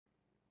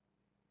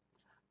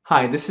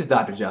Hi, this is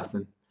Dr.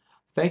 Justin.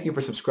 Thank you for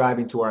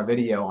subscribing to our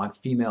video on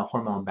female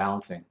hormone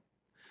balancing.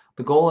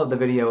 The goal of the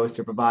video is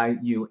to provide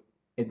you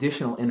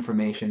additional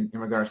information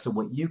in regards to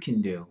what you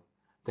can do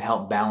to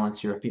help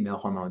balance your female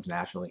hormones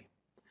naturally.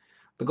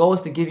 The goal is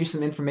to give you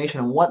some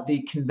information on what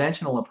the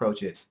conventional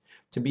approach is,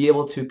 to be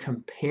able to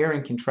compare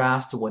and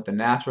contrast to what the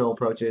natural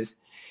approach is,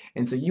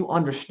 and so you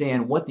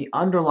understand what the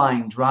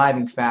underlying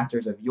driving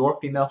factors of your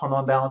female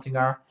hormone balancing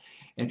are,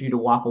 and for you to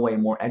walk away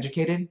more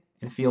educated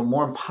and feel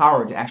more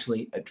empowered to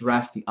actually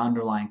address the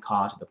underlying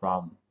cause of the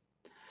problem.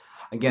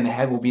 Again,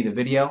 ahead will be the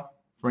video.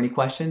 For any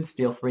questions,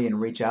 feel free and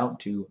reach out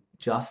to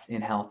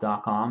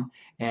justinhealth.com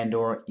and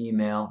or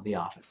email the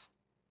office.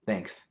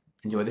 Thanks.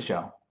 Enjoy the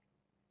show.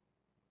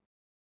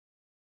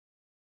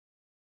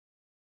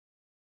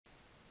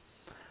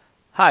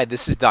 Hi,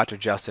 this is Dr.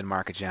 Justin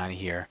Marchegiani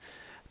here.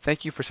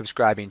 Thank you for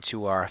subscribing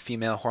to our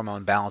Female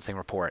Hormone Balancing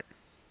Report.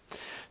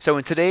 So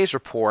in today's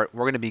report,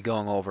 we're going to be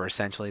going over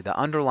essentially the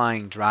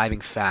underlying driving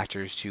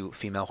factors to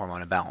female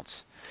hormone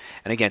imbalance.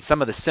 And again,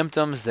 some of the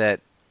symptoms that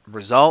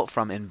result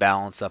from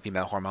imbalance of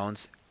female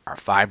hormones are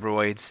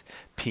fibroids,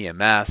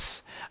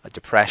 PMS,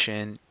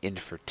 depression,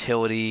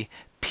 infertility,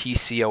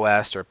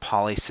 PCOS or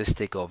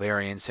polycystic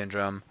ovarian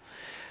syndrome,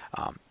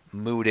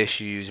 mood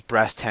issues,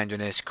 breast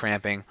tenderness,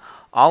 cramping.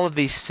 All of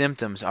these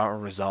symptoms are a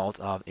result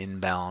of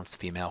imbalanced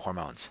female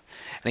hormones.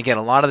 And again,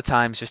 a lot of the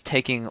times just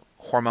taking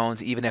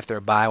hormones, even if they're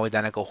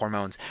bioidentical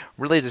hormones,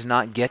 really does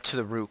not get to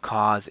the root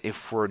cause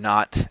if we're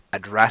not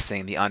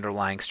addressing the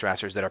underlying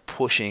stressors that are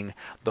pushing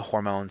the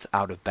hormones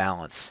out of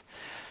balance.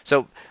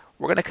 So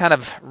we're going to kind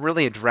of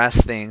really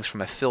address things from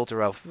a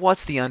filter of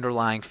what's the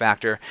underlying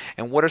factor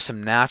and what are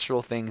some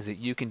natural things that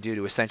you can do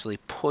to essentially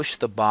push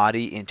the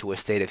body into a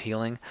state of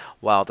healing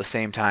while at the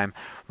same time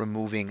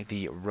removing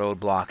the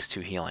roadblocks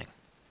to healing.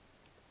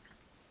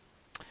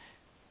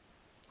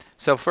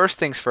 So first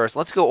things first,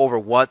 let's go over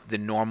what the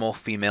normal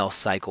female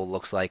cycle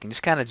looks like and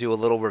just kind of do a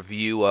little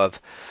review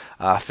of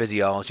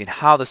physiology and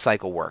how the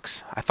cycle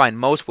works. I find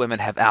most women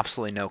have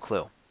absolutely no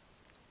clue.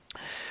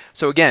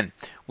 So again,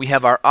 we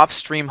have our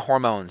upstream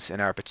hormones in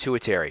our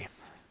pituitary.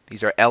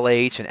 These are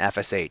LH and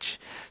FSH.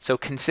 So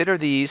consider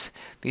these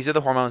are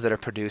the hormones that are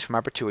produced from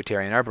our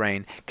pituitary in our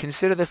brain.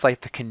 Consider this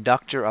like the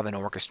conductor of an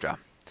orchestra.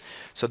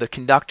 So the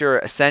conductor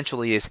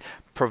essentially is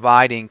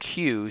providing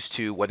cues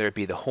to whether it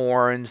be the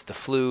horns, the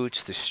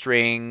flutes, the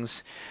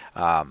strings,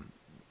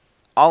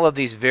 all of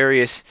these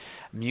various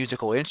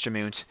musical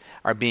instruments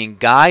are being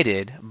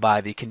guided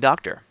by the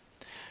conductor.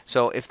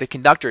 So if the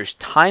conductor's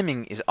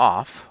timing is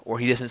off, or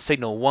he doesn't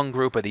signal one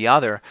group or the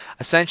other,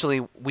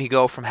 essentially we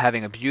go from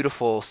having a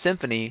beautiful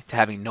symphony to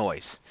having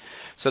noise.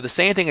 So the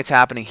same thing that's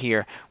happening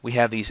here, we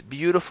have these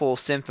beautiful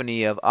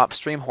symphony of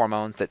upstream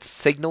hormones that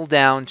signal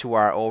down to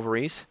our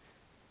ovaries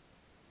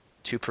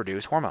to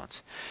produce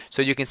hormones.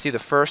 So you can see the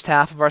first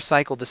half of our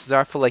cycle, this is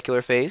our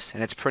follicular phase,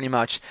 and it's pretty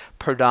much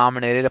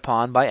predominated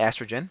upon by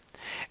estrogen.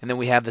 And then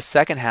we have the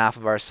second half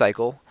of our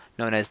cycle,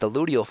 known as the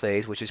luteal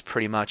phase, which is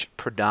pretty much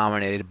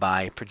predominated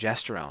by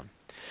progesterone.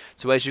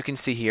 So as you can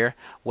see here,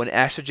 when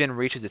estrogen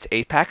reaches its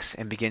apex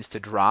and begins to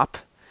drop,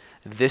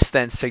 this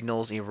then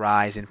signals a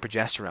rise in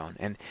progesterone.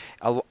 And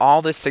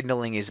all this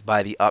signaling is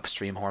by the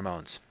upstream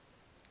hormones.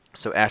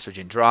 So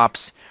estrogen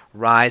drops,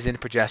 rise in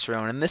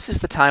progesterone, and this is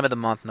the time of the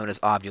month known as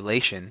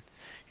ovulation,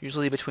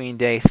 usually between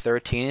day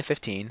 13 and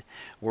 15,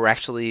 where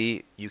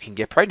actually you can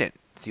get pregnant.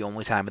 It's the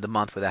only time of the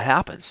month where that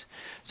happens.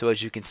 So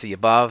as you can see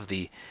above,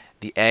 the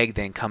egg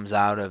then comes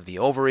out of the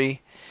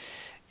ovary,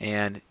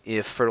 and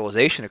if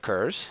fertilization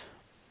occurs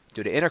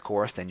due to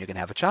intercourse, then you can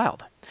have a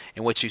child.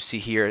 And what you see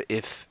here,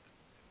 if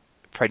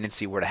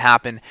pregnancy were to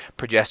happen,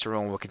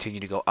 progesterone will continue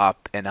to go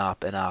up and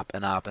up and up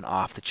and up and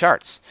off the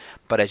charts.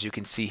 But as you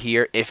can see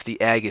here, if the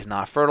egg is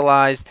not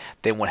fertilized,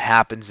 then what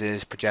happens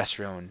is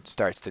progesterone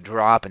starts to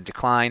drop and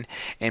decline,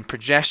 and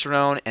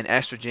progesterone and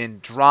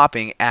estrogen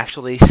dropping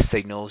actually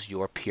signals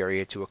your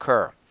period to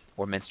occur,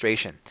 or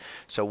menstruation.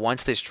 So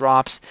once this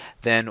drops,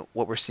 then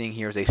what we're seeing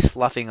here is a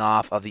sloughing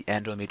off of the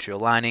endometrial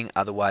lining,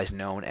 otherwise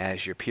known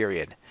as your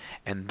period.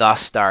 And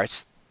thus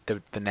starts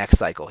the next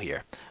cycle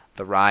here.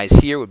 The rise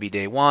here would be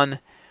day 1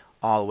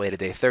 all the way to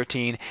day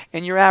 13,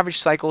 and your average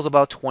cycle is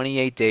about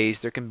 28 days.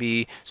 There can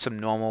be some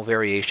normal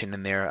variation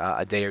in there,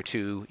 a day or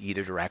two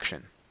either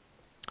direction.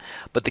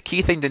 But the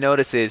key thing to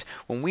notice is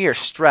when we are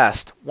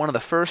stressed, one of the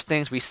first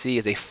things we see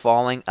is a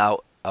falling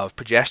out of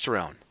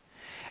progesterone.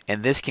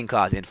 And this can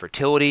cause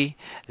infertility,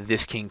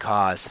 this can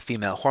cause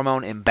female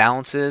hormone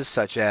imbalances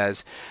such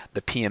as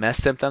the PMS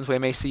symptoms we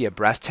may see, of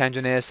breast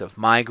tenderness, of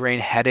migraine,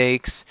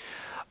 headaches,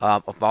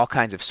 of all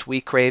kinds of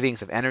sweet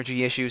cravings, of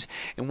energy issues.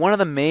 And one of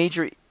the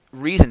major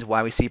reasons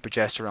why we see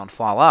progesterone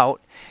fall out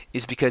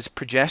is because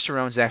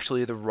progesterone is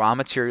actually the raw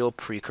material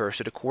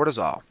precursor to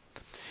cortisol.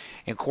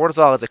 And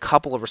cortisol has a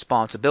couple of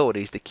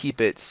responsibilities. To keep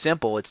it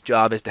simple, its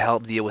job is to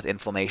help deal with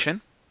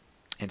inflammation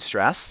and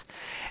stress.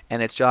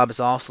 And its job is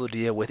also to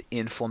deal with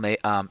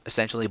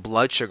essentially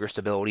blood sugar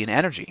stability and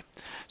energy.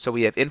 So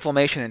we have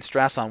inflammation and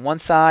stress on one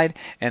side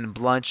and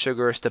blood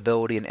sugar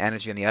stability and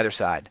energy on the other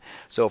side.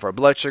 So if our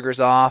blood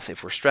sugar's off,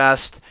 if we're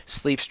stressed,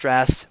 sleep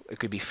stress, it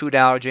could be food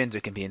allergens,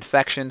 it can be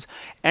infections,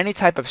 any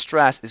type of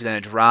stress is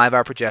going to drive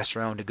our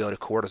progesterone to go to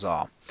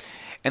cortisol.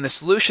 And the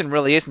solution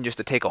really isn't just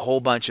to take a whole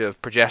bunch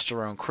of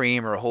progesterone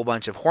cream or a whole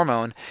bunch of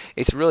hormone.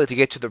 It's really to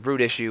get to the root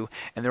issue.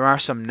 And there are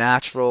some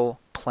natural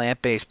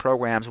plant-based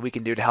programs we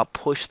can do to help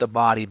push the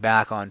body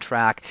back on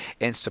track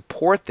and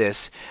support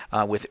this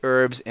with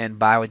herbs and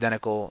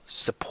bioidentical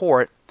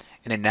support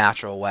in a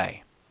natural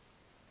way.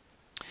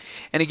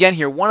 And again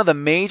here, one of the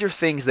major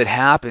things that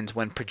happens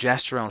when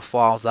progesterone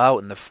falls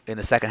out in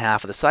the second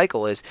half of the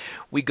cycle is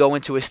we go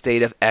into a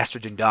state of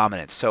estrogen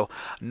dominance. So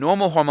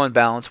normal hormone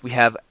balance, we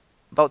have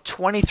about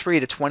 23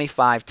 to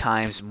 25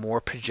 times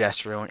more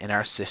progesterone in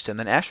our system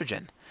than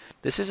estrogen.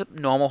 This is a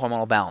normal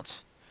hormonal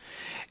balance.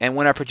 And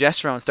when our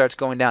progesterone starts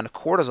going down to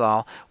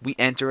cortisol, we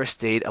enter a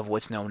state of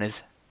what's known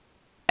as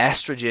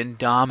estrogen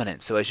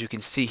dominance. So as you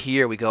can see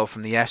here, we go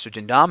from the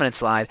estrogen dominant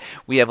slide,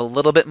 we have a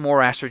little bit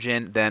more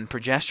estrogen than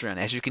progesterone.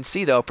 As you can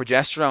see though,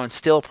 progesterone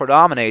still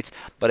predominates,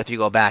 but if you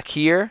go back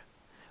here,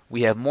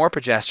 we have more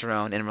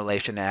progesterone in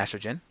relation to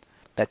estrogen.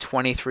 That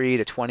 23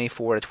 to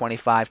 24 to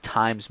 25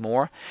 times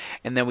more,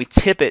 and then we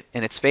tip it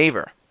in its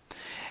favor.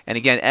 And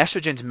again,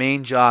 estrogen's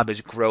main job is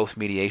growth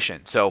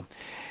mediation. So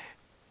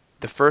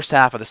the first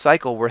half of the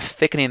cycle, we're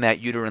thickening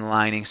that uterine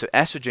lining, so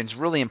estrogen's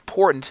really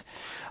important,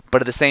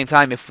 but at the same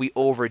time, if we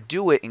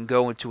overdo it and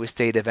go into a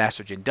state of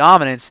estrogen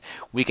dominance,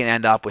 we can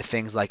end up with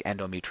things like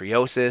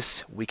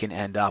endometriosis, we can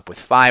end up with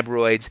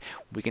fibroids,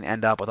 we can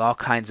end up with all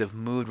kinds of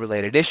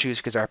mood-related issues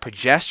because our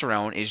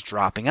progesterone is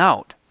dropping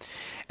out.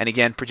 And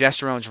again,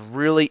 progesterone is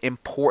really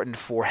important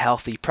for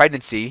healthy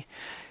pregnancy.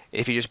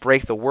 If you just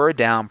break the word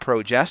down,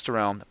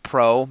 progesterone,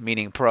 pro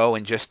meaning pro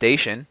in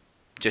gestation,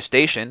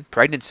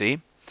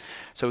 pregnancy.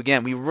 So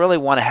again, we really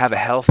want to have a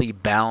healthy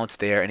balance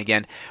there. And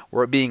again,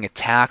 we're being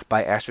attacked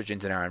by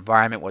estrogens in our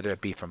environment, whether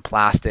it be from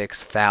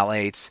plastics,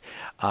 phthalates,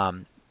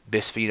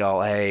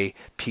 bisphenol A,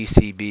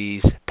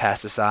 PCBs,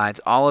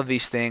 pesticides. All of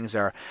these things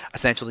are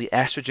essentially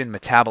estrogen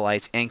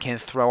metabolites and can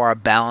throw our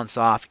balance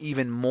off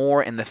even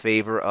more in the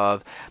favor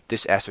of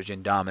this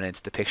estrogen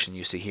dominance depiction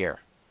you see here.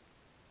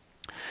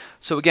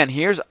 So again,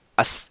 here's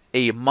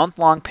a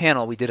month-long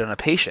panel we did on a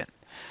patient.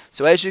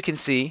 So as you can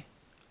see,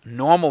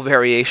 normal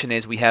variation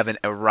is we have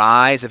a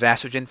rise of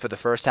estrogen for the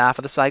first half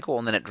of the cycle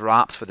and then it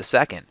drops for the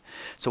second.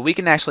 So we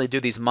can actually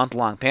do these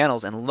month-long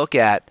panels and look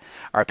at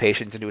our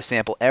patients and do a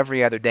sample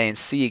every other day and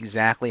see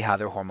exactly how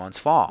their hormones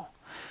fall.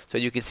 So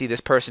you can see this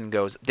person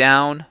goes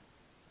down,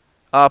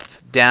 up,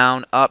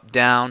 down,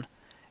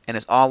 and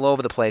it's all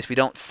over the place. We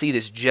don't see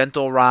this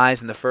gentle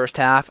rise in the first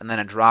half and then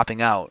a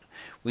dropping out.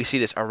 We see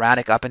this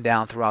erratic up and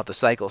down throughout the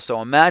cycle.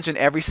 So imagine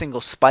every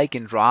single spike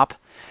and drop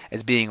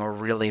as being a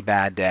really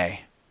bad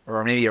day,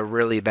 or maybe a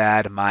really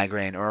bad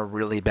migraine, or a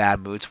really bad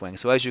mood swing.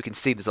 So as you can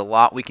see, there's a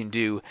lot we can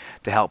do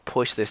to help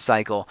push this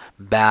cycle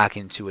back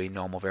into a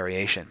normal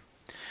variation.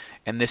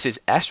 And this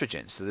is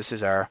estrogen. So this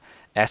is our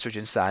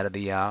estrogen side of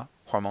the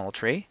hormonal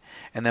tree.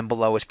 And then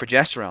below is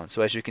progesterone.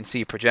 So as you can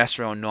see,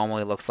 progesterone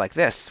normally looks like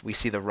this. We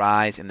see the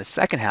rise in the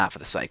second half of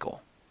the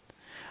cycle.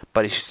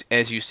 But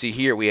as you see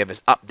here, we have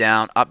this up,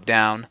 down, up,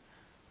 down,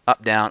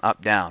 up, down,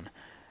 up, down.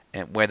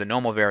 And where the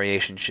normal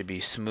variation should be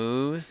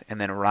smooth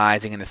and then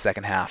rising in the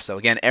second half. So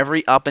again,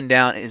 every up and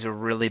down is a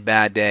really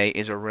bad day,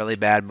 is a really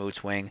bad mood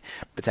swing,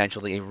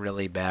 potentially a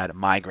really bad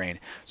migraine.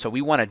 So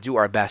we want to do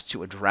our best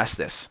to address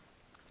this.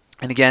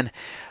 And again,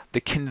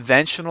 the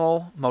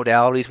conventional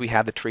modalities we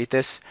have to treat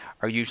this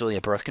are usually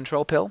a birth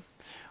control pill,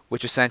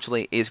 which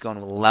essentially is going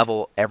to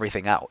level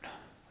everything out.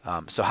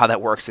 So how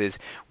that works is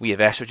we have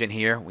estrogen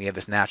here, we have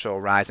this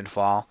natural rise and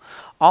fall.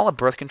 All a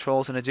birth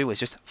control is going to do is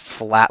just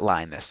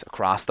flatline this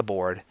across the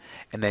board,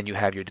 and then you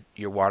have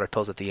your water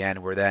pills at the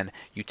end where then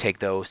you take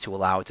those to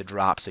allow it to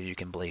drop so you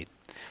can bleed.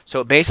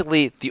 So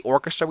basically the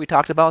orchestra we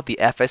talked about, the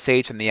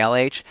FSH and the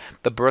LH,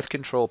 the birth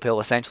control pill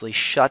essentially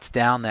shuts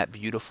down that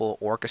beautiful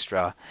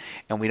orchestra,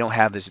 and we don't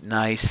have this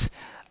nice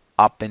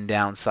up and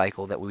down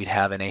cycle that we'd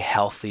have in a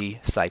healthy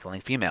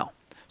cycling female.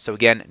 So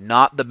again,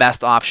 not the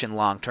best option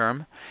long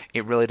term.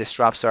 It really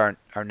disrupts our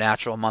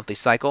natural monthly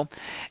cycle.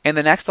 And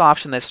the next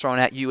option that's thrown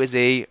at you is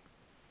a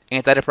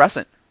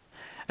antidepressant.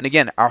 And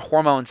again, our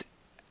hormones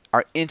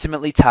are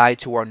intimately tied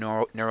to our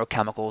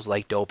neurochemicals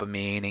like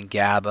dopamine and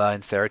GABA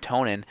and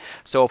serotonin.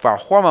 So if our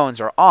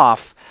hormones are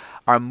off,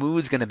 our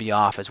mood's going to be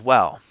off as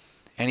well.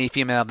 Any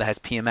female that has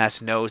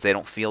PMS knows they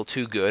don't feel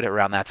too good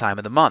around that time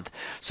of the month.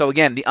 So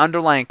again, the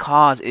underlying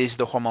cause is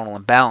the hormonal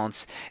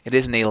imbalance. It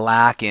isn't a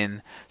lack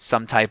in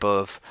some type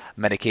of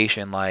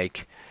medication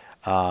like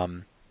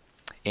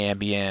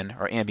Ambien,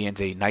 or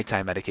Ambien's a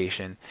nighttime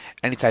medication,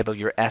 any type of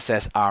your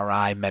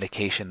SSRI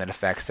medication that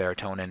affects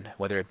serotonin,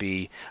 whether it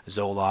be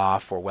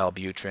Zoloft or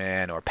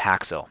Wellbutrin or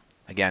Paxil.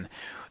 Again,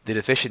 the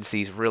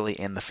deficiency is really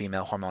in the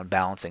female hormone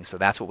balancing, so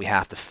that's what we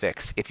have to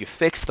fix. If you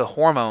fix the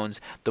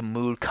hormones, the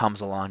mood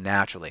comes along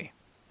naturally.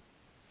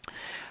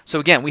 So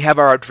again, we have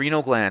our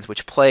adrenal glands,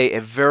 which play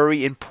a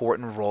very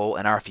important role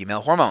in our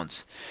female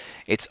hormones.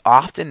 It's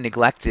often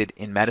neglected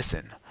in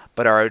medicine,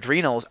 but our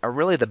adrenals are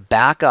really the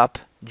backup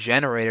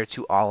generator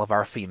to all of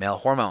our female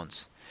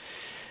hormones.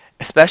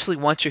 Especially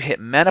once you hit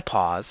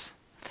menopause,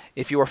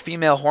 if your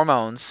female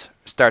hormones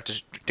start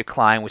to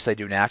decline, which they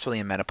do naturally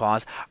in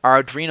menopause, our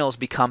adrenals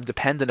become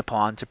dependent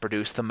upon to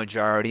produce the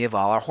majority of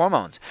all our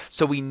hormones.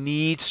 So we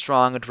need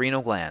strong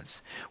adrenal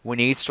glands. We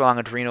need strong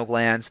adrenal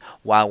glands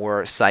while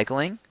we're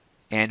cycling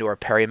and or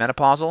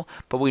perimenopausal,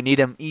 but we need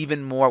them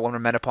even more when we're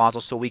menopausal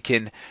so we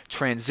can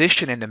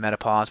transition into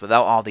menopause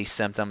without all these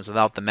symptoms,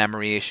 without the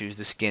memory issues,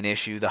 the skin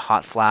issue, the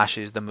hot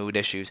flashes, the mood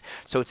issues.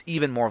 So it's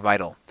even more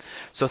vital.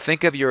 So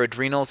think of your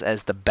adrenals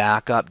as the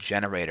backup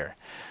generator.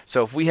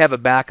 So if we have a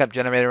backup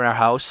generator in our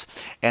house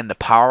and the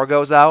power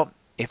goes out,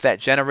 if that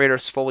generator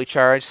is fully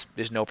charged,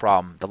 there's no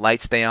problem. The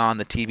lights stay on,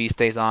 the TV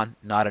stays on,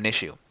 not an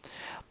issue.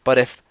 But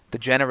if the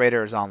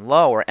generator is on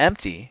low or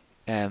empty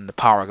and the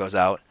power goes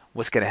out,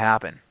 what's going to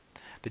happen?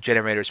 The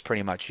generator is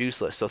pretty much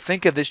useless. So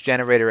think of this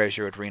generator as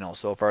your adrenals.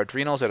 So if our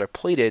adrenals are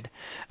depleted,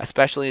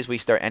 especially as we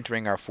start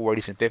entering our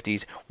 40s and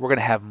 50s, we're going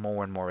to have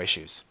more and more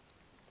issues.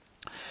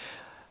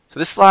 So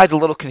this slide's a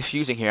little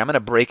confusing here. I'm going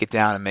to break it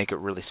down and make it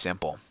really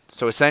simple.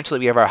 So essentially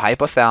we have our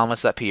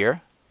hypothalamus up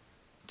here.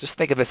 Just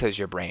think of this as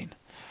your brain.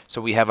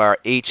 So we have our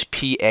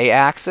HPA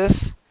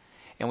axis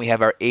and we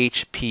have our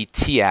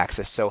HPT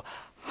axis. So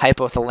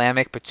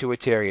hypothalamic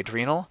pituitary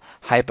adrenal,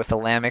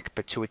 hypothalamic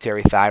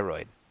pituitary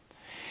thyroid.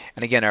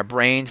 And again, our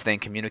brains then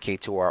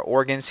communicate to our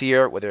organs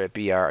here, whether it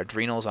be our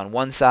adrenals on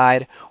one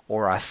side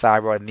or our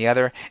thyroid on the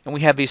other. And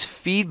we have these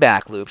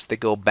feedback loops that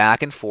go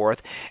back and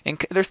forth. And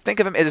think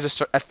of them as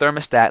a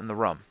thermostat in the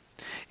room.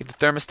 If the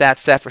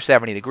thermostat's set for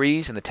 70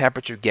 degrees and the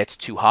temperature gets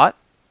too hot,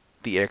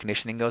 the air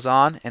conditioning goes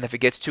on, and if it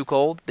gets too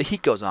cold, the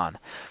heat goes on.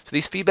 So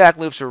these feedback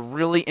loops are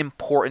really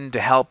important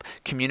to help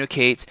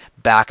communicate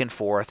back and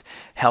forth.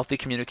 Healthy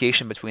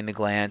communication between the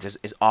glands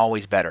is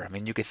always better. I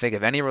mean, you could think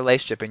of any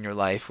relationship in your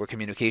life where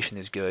communication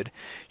is good.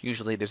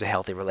 Usually there's a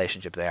healthy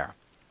relationship there.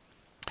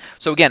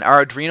 So again,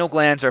 our adrenal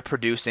glands are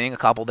producing a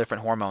couple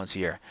different hormones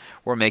here.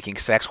 We're making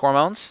sex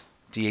hormones,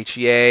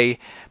 DHEA,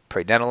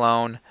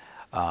 pregnenolone,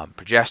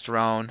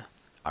 progesterone,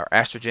 our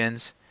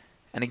estrogens.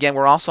 And again,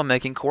 we're also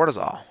making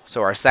cortisol.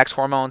 So our sex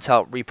hormones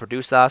help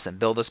reproduce us and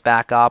build us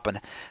back up and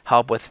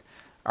help with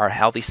our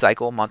healthy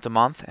cycle month to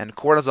month. And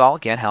cortisol,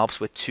 again, helps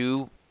with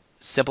two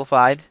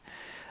simplified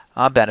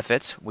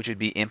benefits, which would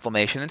be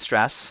inflammation and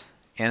stress,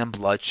 and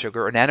blood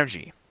sugar and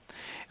energy.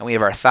 And we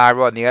have our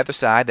thyroid on the other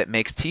side that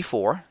makes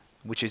T4,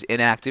 which is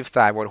inactive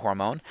thyroid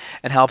hormone,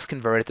 and helps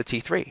convert it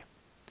to T3.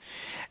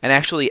 And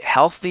actually,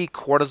 healthy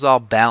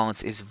cortisol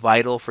balance is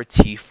vital for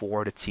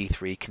T4 to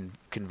T3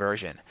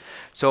 conversion.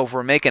 So if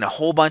we're making a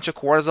whole bunch of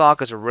cortisol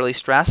because we're really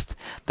stressed,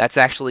 that's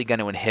actually going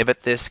to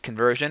inhibit this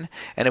conversion.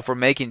 And if we're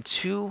making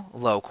too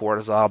low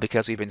cortisol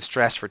because we've been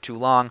stressed for too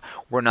long,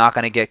 we're not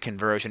going to get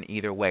conversion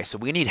either way. So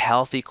we need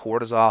healthy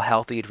cortisol,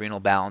 healthy adrenal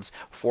balance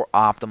for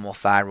optimal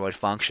thyroid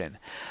function.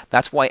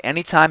 That's why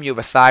anytime you have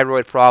a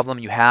thyroid problem,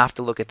 you have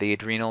to look at the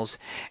adrenals.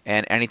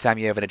 And anytime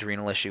you have an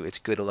adrenal issue, it's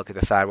good to look at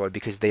the thyroid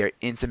because they are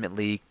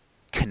intimately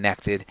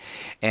connected,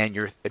 and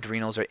your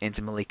adrenals are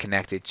intimately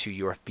connected to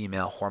your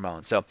female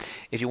hormone. So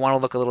if you want to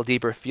look a little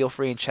deeper, feel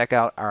free and check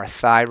out our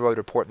thyroid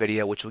report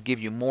video, which will give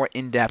you more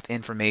in-depth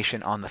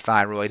information on the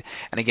thyroid.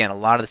 And again, a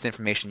lot of this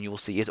information you will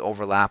see is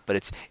overlap, but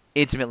it's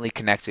intimately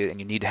connected, and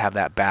you need to have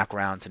that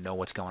background to know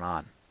what's going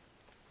on.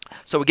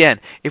 So again,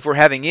 if we're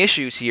having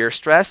issues here,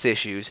 stress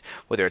issues,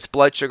 whether it's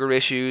blood sugar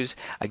issues,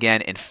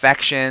 again,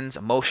 infections,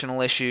 emotional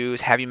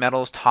issues, heavy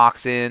metals,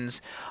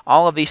 toxins,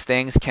 all of these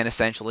things can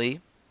essentially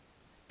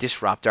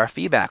disrupt our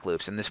feedback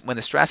loops. And when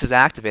the stress is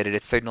activated,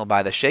 it's signaled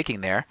by the shaking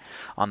there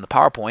on the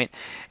PowerPoint.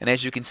 And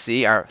as you can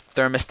see, our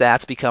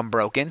thermostats become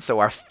broken, so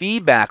our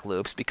feedback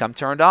loops become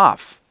turned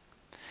off.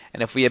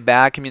 And if we have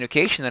bad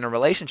communication in a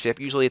relationship,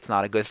 usually it's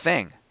not a good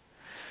thing.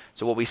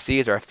 So what we see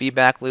is our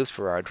feedback loops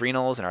for our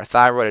adrenals and our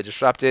thyroid are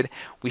disrupted.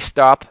 We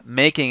stop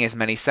making as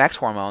many sex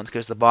hormones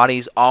because the body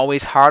is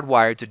always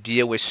hardwired to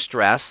deal with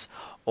stress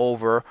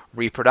over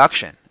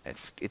reproduction.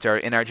 It's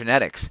in our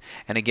genetics.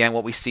 And again,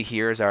 what we see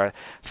here is our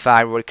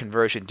thyroid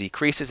conversion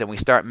decreases, and we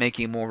start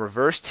making more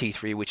reverse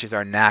T3, which is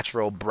our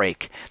natural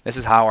brake. This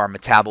is how our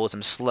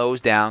metabolism slows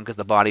down because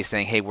the body's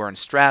saying, hey, we're in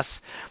stress.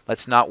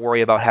 Let's not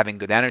worry about having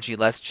good energy.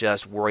 Let's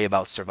just worry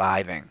about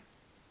surviving.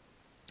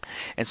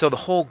 And so the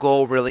whole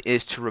goal really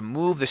is to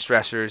remove the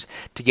stressors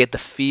to get the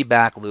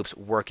feedback loops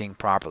working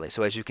properly.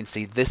 So as you can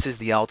see, this is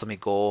the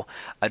ultimate goal.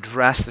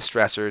 Address the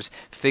stressors,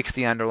 fix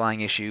the underlying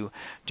issue,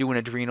 do an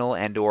adrenal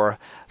and or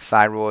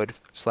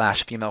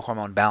thyroid/female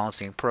hormone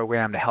balancing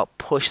program to help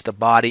push the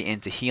body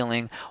into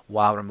healing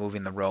while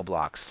removing the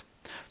roadblocks.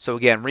 So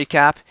again,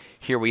 recap,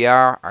 here we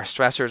are, our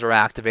stressors are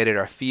activated,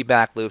 our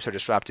feedback loops are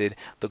disrupted.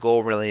 The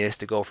goal really is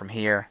to go from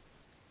here,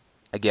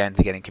 again,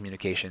 to getting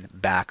communication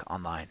back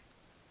online.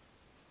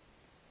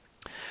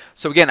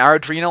 So again, our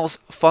adrenals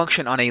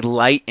function on a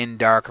light and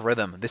dark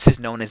rhythm. This is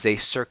known as a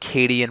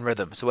circadian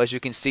rhythm. So as you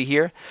can see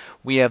here,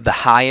 we have the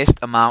highest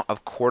amount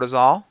of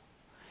cortisol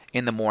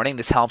in the morning.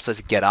 This helps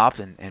us get up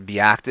and be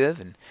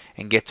active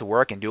and get to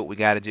work and do what we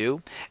got to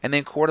do. And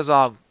then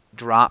cortisol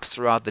drops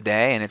throughout the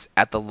day, and it's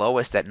at the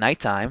lowest at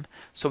nighttime,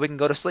 so we can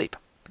go to sleep.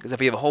 Because if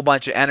we have a whole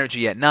bunch of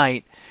energy at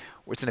night,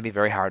 it's going to be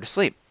very hard to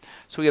sleep.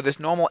 So we have this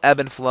normal ebb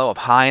and flow of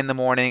high in the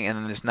morning and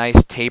then this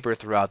nice taper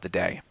throughout the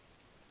day.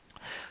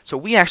 So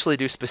we actually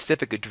do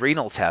specific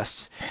adrenal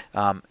tests,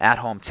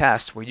 at-home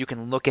tests, where you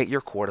can look at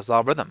your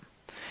cortisol rhythm.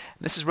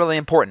 This is really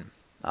important.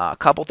 A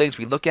couple things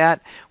we look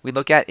at.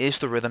 Is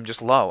the rhythm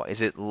just low?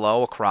 Is it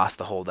low across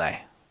the whole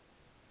day?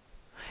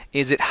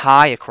 Is it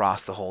high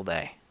across the whole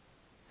day?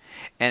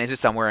 And is it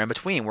somewhere in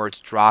between where it's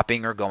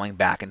dropping or going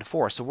back and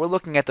forth? So we're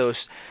looking at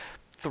those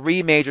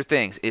three major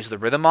things. Is the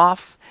rhythm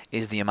off?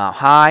 Is the amount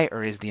high?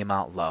 Or is the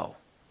amount low?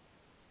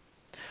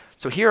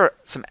 So here are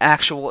some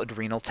actual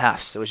adrenal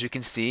tests. So as you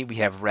can see, we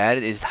have red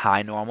is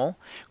high normal,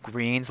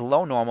 green's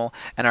low normal,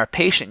 and our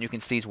patient, you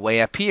can see, is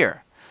way up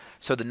here.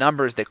 So the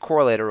numbers that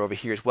correlate are over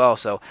here as well.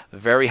 So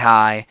very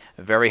high,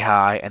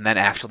 and then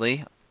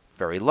actually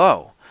very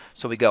low.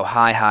 So we go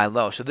high, high,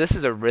 low. So this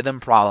is a rhythm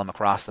problem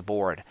across the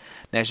board.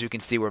 And as you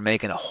can see, we're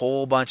making a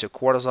whole bunch of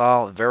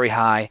cortisol, very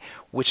high,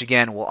 which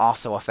again will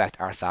also affect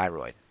our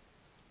thyroid.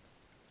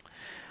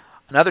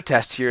 Another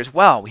test here as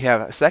well. We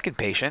have a second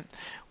patient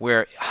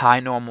where high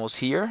normal is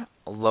here,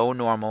 low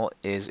normal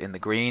is in the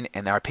green,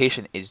 and our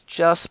patient is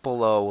just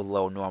below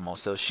low normal.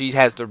 So she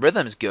has the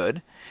rhythms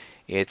good.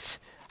 It's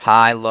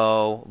high,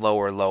 low,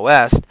 lower,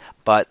 lowest,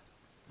 but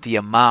the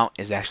amount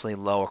is actually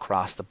low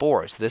across the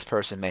board. So this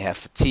person may have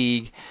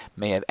fatigue,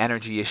 may have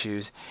energy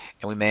issues,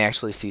 and we may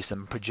actually see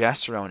some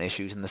progesterone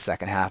issues in the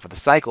second half of the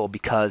cycle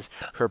because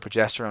her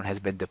progesterone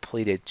has been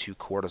depleted to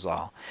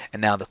cortisol.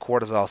 And now the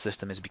cortisol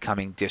system is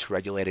becoming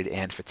dysregulated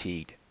and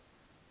fatigued.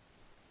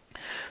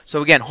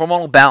 So again,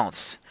 hormonal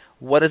balance.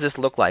 What does this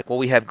look like? Well,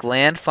 we have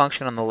gland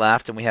function on the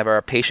left, and we have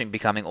our patient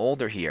becoming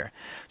older here.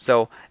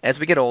 So as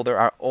we get older,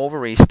 our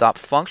ovaries stop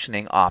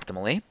functioning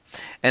optimally,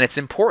 and it's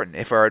important.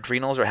 If our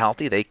adrenals are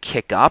healthy, they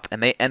kick up,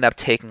 and they end up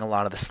taking a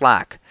lot of the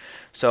slack.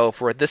 So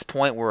if we're at this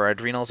point where our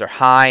adrenals are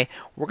high,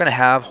 we're going to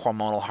have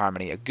hormonal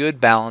harmony, a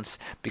good balance,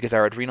 because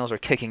our adrenals are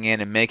kicking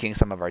in and making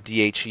some of our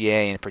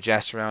DHEA and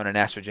progesterone and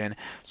estrogen,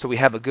 so we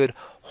have a good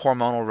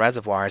hormonal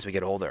reservoir as we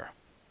get older.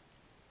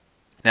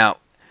 Now,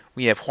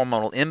 we have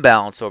hormonal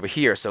imbalance over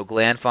here, so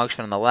gland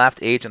function on the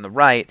left, age on the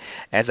right.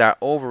 As our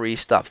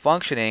ovaries stop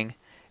functioning,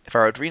 if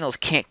our adrenals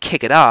can't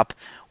kick it up,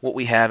 what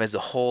we have is a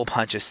whole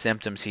bunch of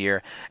symptoms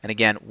here. And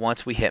again,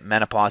 once we hit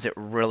menopause, it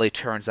really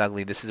turns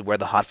ugly. This is where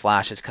the hot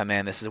flashes come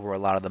in. This is where a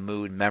lot of the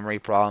mood, memory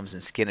problems,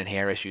 and skin and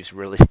hair issues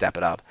really step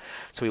it up.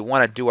 So we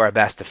want to do our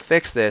best to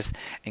fix this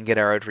and get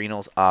our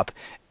adrenals up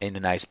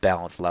into nice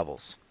balanced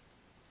levels.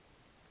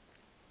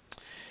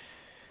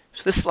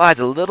 So this slide's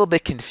a little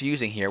bit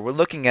confusing here. We're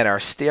looking at our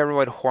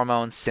steroid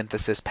hormone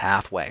synthesis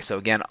pathway. So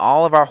again,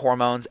 all of our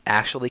hormones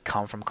actually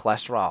come from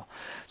cholesterol.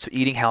 So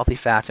eating healthy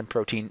fats and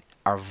protein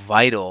are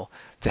vital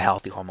to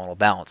healthy hormonal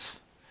balance.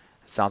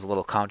 It sounds a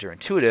little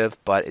counterintuitive,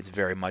 but it's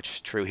very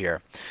much true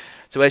here.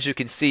 So as you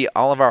can see,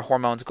 all of our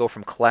hormones go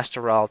from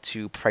cholesterol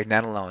to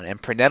pregnenolone,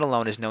 and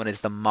pregnenolone is known as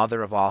the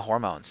mother of all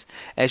hormones.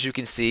 As you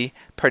can see,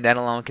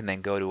 pregnenolone can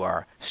then go to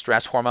our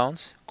stress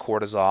hormones,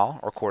 cortisol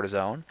or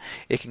cortisone.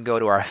 It can go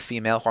to our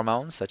female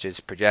hormones, such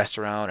as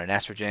progesterone and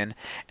estrogen,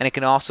 and it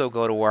can also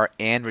go to our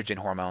androgen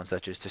hormones,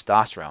 such as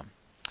testosterone.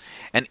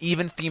 And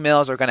even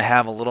females are going to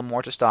have a little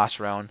more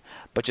testosterone,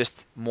 but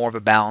just more of a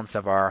balance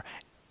of our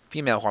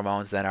female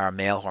hormones than our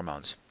male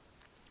hormones.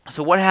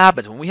 So what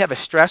happens when we have a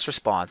stress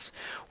response?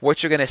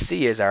 What you're going to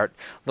see is our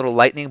little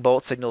lightning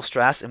bolt signal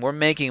stress, and we're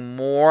making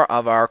more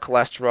of our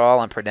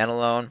cholesterol and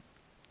pregnenolone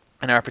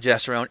and our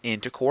progesterone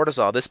into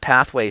cortisol. This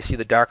pathway, see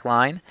the dark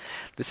line?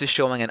 This is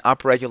showing an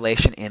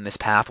upregulation in this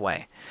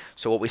pathway.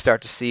 So what we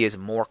start to see is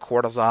more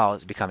cortisol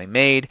is becoming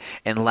made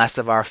and less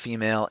of our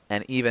female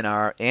and even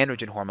our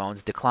androgen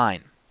hormones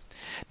decline.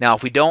 Now,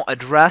 if we don't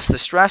address the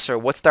stressor,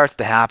 what starts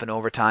to happen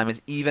over time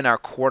is even our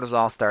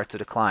cortisol starts to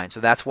decline. So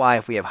that's why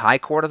if we have high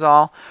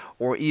cortisol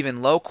or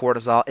even low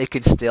cortisol, it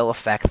can still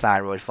affect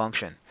thyroid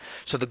function.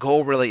 So the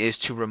goal really is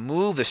to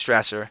remove the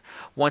stressor.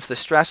 Once the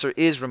stressor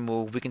is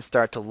removed, we can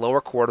start to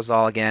lower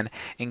cortisol again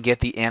and get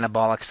the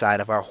anabolic side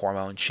of our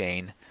hormone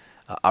chain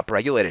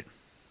upregulated.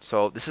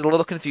 So this is a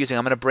little confusing.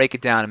 I'm going to break it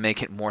down and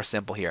make it more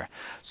simple here.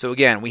 So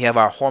again, we have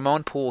our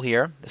hormone pool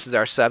here. This is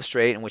our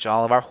substrate in which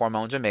all of our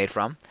hormones are made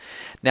from.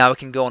 Now it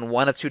can go in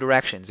one of two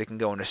directions. It can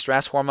go into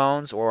stress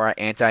hormones or our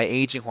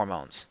anti-aging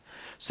hormones.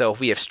 So if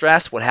we have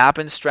stress, what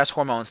happens? Stress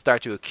hormones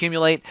start to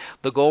accumulate.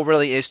 The goal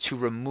really is to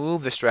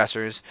remove the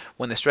stressors.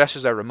 When the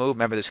stressors are removed,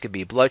 remember this could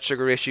be blood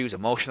sugar issues,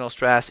 emotional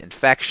stress,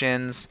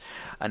 infections,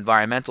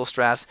 environmental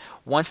stress.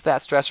 Once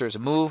that stressor is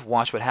removed,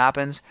 watch what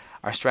happens.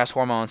 Our stress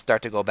hormones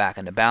start to go back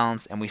into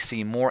balance, and we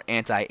see more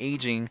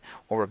anti-aging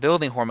or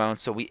rebuilding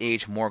hormones, so we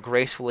age more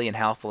gracefully and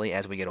healthfully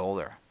as we get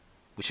older,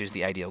 which is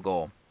the ideal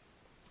goal.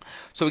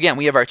 So again,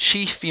 we have our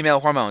chief female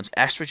hormones,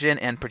 estrogen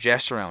and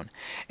progesterone.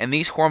 And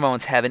these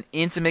hormones have an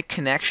intimate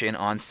connection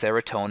on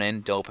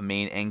serotonin,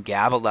 dopamine, and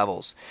GABA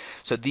levels.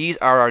 So these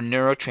are our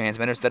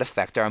neurotransmitters that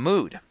affect our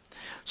mood.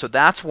 So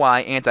that's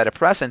why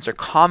antidepressants are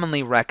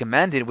commonly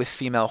recommended with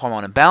female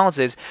hormone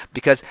imbalances,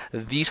 because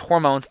these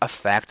hormones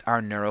affect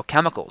our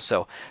neurochemicals.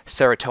 So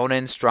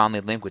serotonin is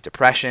strongly linked with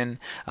depression,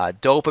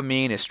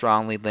 dopamine is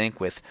strongly linked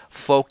with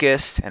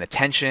focus and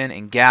attention,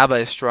 and GABA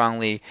is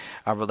strongly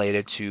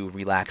related to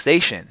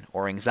relaxation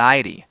or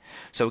anxiety.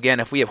 So again,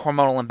 if we have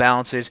hormonal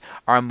imbalances,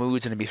 our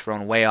mood's going to be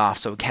thrown way off.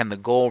 So again, the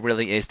goal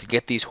really is to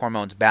get these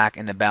hormones back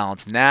into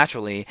balance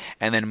naturally,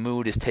 and then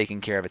mood is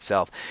taking care of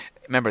itself.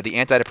 Remember, the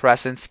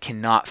antidepressants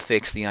cannot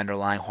fix the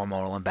underlying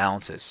hormonal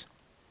imbalances.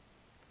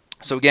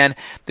 So again,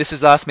 this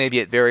is us maybe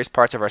at various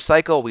parts of our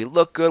cycle. We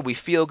look good, we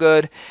feel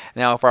good.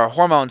 Now, if our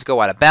hormones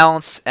go out of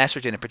balance,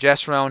 estrogen and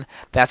progesterone,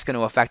 that's going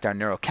to affect our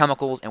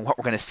neurochemicals. And what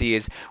we're going to see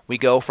is we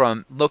go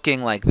from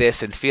looking like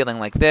this and feeling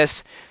like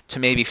this to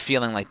maybe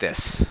feeling like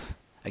this.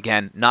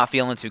 Again, not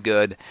feeling too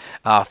good,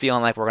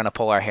 feeling like we're going to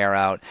pull our hair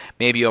out.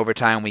 Maybe over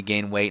time we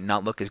gain weight and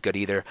not look as good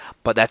either.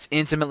 But that's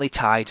intimately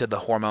tied to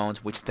the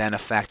hormones, which then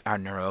affect our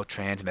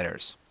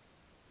neurotransmitters.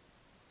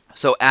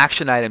 So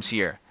action items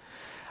here.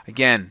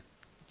 Again,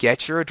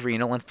 get your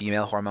adrenal and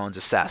female hormones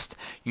assessed.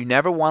 You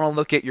never want to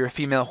look at your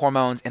female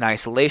hormones in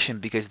isolation,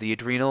 because the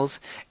adrenals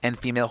and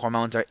female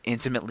hormones are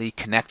intimately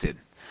connected.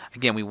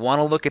 Again, we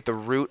want to look at the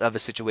root of the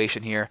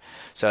situation here.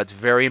 So it's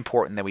very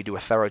important that we do a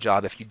thorough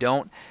job. If you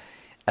don't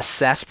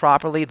assess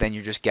properly, then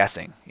you're just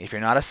guessing. If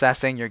you're not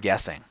assessing, you're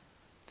guessing.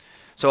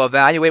 So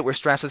evaluate where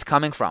stress is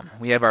coming from.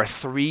 We have our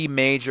three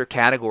major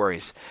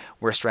categories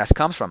where stress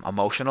comes from: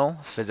 emotional,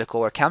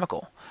 physical, or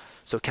chemical.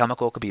 So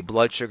chemical could be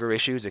blood sugar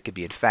issues, it could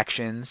be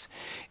infections,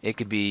 it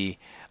could be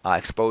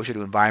exposure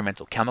to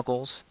environmental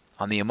chemicals.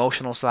 On the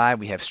emotional side,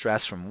 we have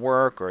stress from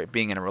work or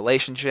being in a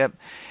relationship.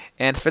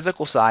 And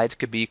physical sides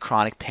could be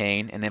chronic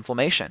pain and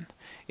inflammation.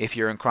 If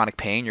you're in chronic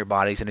pain, your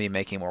body's going to be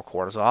making more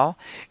cortisol,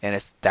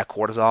 and that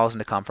cortisol is going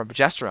to come from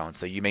progesterone.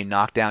 So you may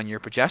knock down your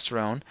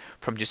progesterone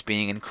from just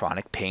being in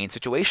chronic pain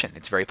situation.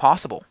 It's very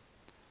possible.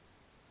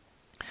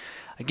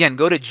 Again,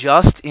 go to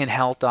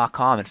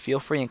justinhealth.com and feel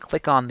free and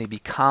click on the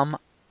Become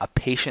a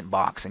Patient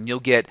box, and you'll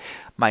get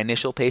my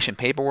initial patient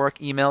paperwork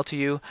emailed to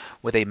you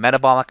with a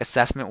metabolic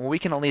assessment where we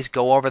can at least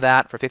go over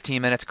that for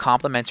 15 minutes,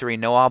 complimentary,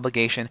 no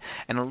obligation,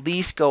 and at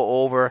least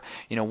go over,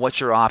 what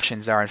your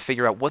options are and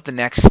figure out what the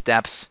next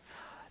steps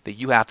that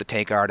you have to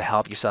take are to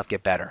help yourself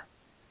get better.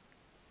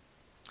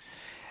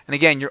 And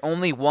again, you're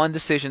only one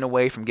decision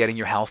away from getting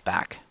your health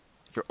back.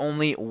 You're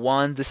only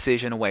one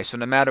decision away. So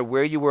no matter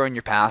where you were in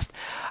your past,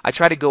 I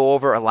try to go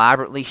over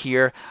elaborately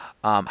here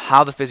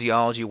how the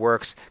physiology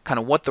works, kind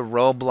of what the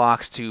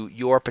roadblocks to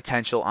your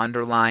potential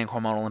underlying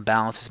hormonal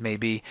imbalances may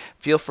be.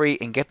 Feel free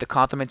and get the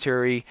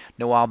complimentary,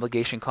 no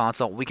obligation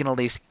consult. We can at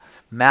least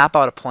map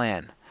out a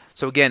plan.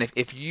 So again,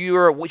 if you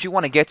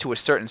want to get to a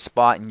certain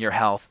spot in your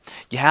health,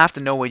 you have to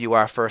know where you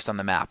are first on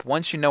the map.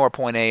 Once you know where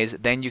point A is,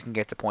 then you can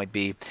get to point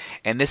B.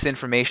 And this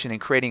information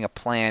and creating a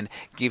plan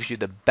gives you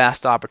the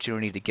best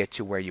opportunity to get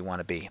to where you want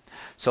to be.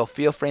 So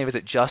feel free to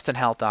visit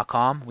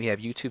justinhealth.com. We have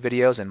YouTube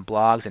videos and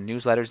blogs and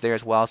newsletters there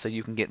as well, so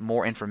you can get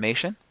more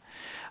information.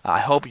 I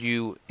hope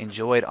you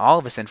enjoyed all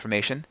of this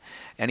information.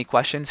 Any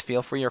questions,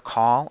 feel free to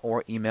call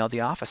or email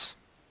the office.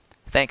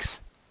 Thanks,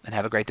 and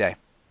have a great day.